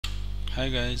Hi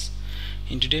guys,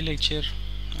 in today's lecture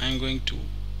I am going to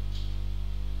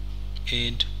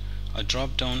add a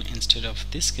drop down instead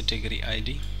of this category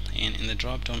ID, and in the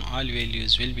drop down all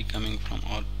values will be coming from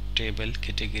our table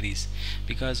categories,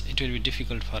 because it will be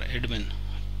difficult for admin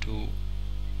to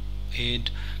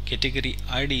add category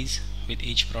IDs with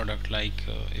each product. Like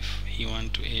if he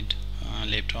want to add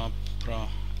laptop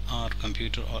or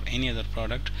computer or any other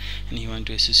product and he want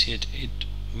to associate it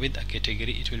with a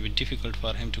category, it will be difficult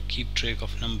for him to keep track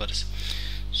of numbers.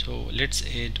 So let's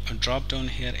add a drop down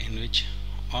here in which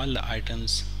all the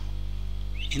items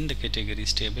in the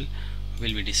categories table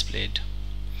will be displayed.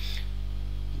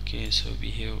 Okay, so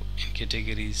we have in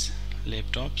categories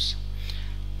laptops,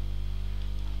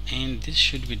 and this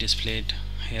should be displayed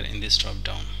here in this drop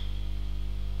down.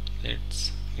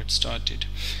 Let's get started.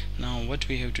 Now what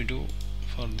we have to do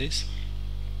for this,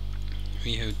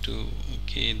 we have to,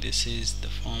 okay, this is the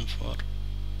form for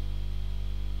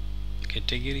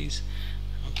categories.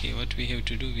 Okay, what we have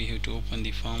to do, we have to open the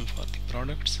form for the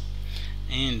products,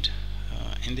 and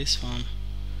in this form,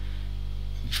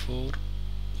 before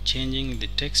changing the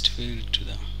text field to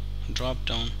the drop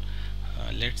down,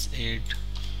 let's add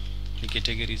the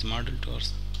categories model to our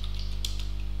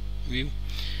view.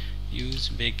 Use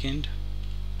backend,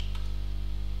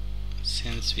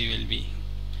 since we will be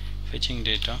fetching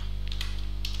data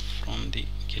from the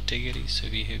category, so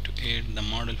we have to add the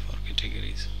model for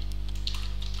categories.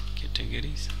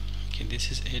 Okay, this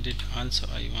is added. Also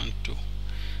I want to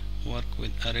work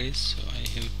with arrays, so I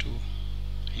have to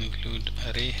include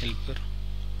array helper.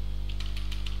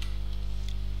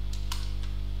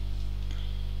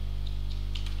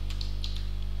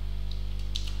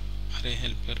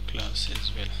 Class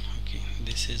as well. Okay,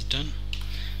 this is done.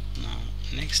 Now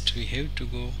next we have to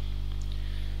go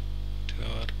to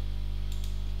our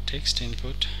text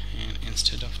input, and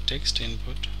instead of text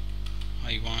input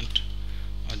I want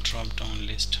a drop down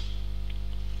list.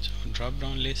 So drop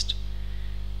down list,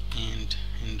 and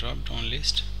in drop down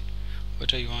list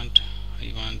what I want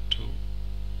to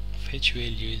fetch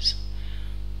values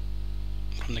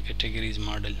from the categories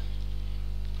model.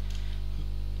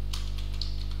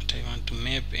 But I want to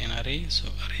map an array, so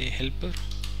array helper,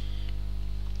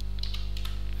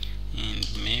 and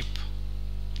map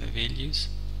the values.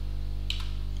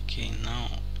 Okay, now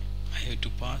I have to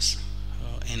pass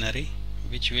an array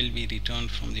which will be returned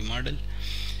from the model.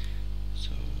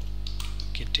 So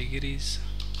categories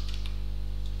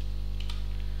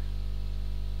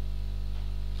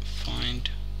find,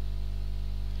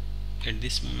 at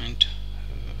this moment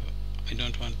I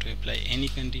don't want to apply any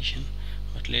condition,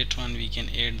 but later on we can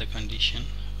add the condition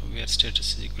where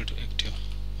status is equal to active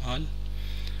all.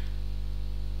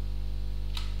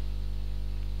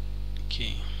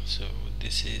 Okay, so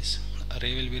this is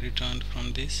array will be returned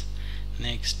from this.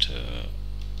 Next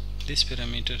this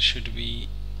parameter should be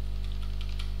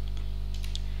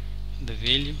the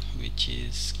value, which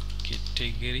is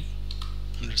category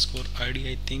underscore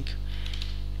ID I think,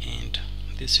 and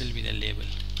this will be the label,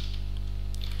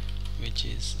 which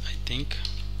is I think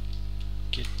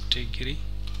category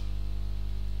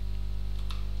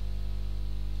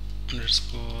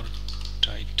underscore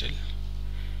title.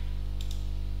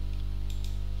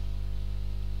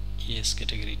 Yes,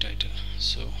 category title.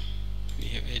 So we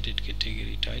have added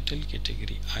category title,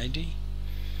 category ID.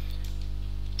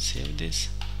 Save this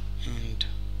and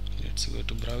let's go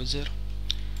to browser,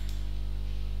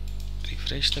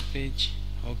 refresh the page.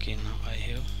 Okay, now I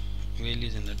have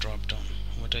values in the drop down.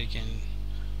 What I can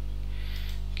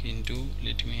do,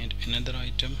 let me add another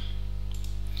item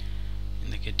in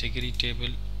the category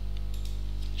table.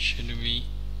 Should be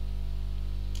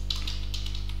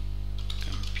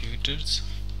computers.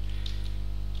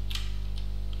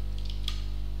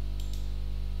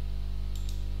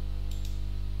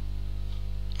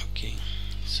 Okay,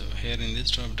 so here in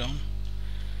this drop down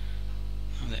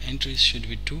the entries should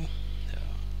be 2.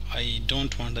 I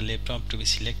don't want the laptop to be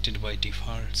selected by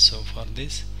default, so for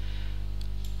this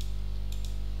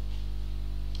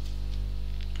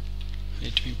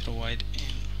let me provide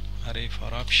an array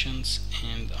for options,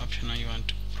 and the option I want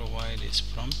to provide is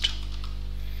prompt.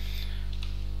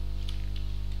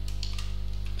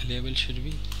 Label should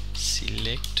be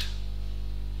select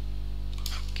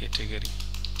category.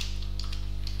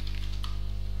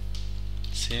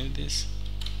 Save this,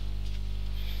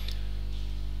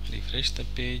 refresh the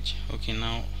page. Okay,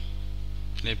 now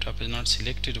laptop is not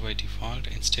selected by default,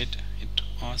 instead it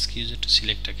asks user to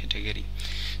select a category.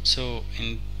 So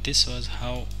this was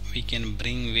how we can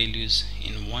bring values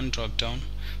in one drop down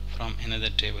from another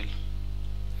table.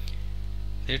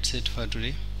 That's it for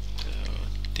today.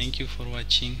 thank you for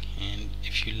watching, and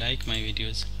if you like my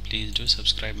videos, please do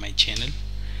subscribe my channel.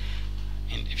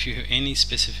 And if you have any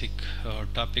specific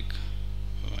topic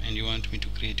and you want me to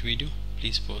create video,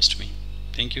 please post me.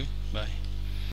 Thank you. Bye.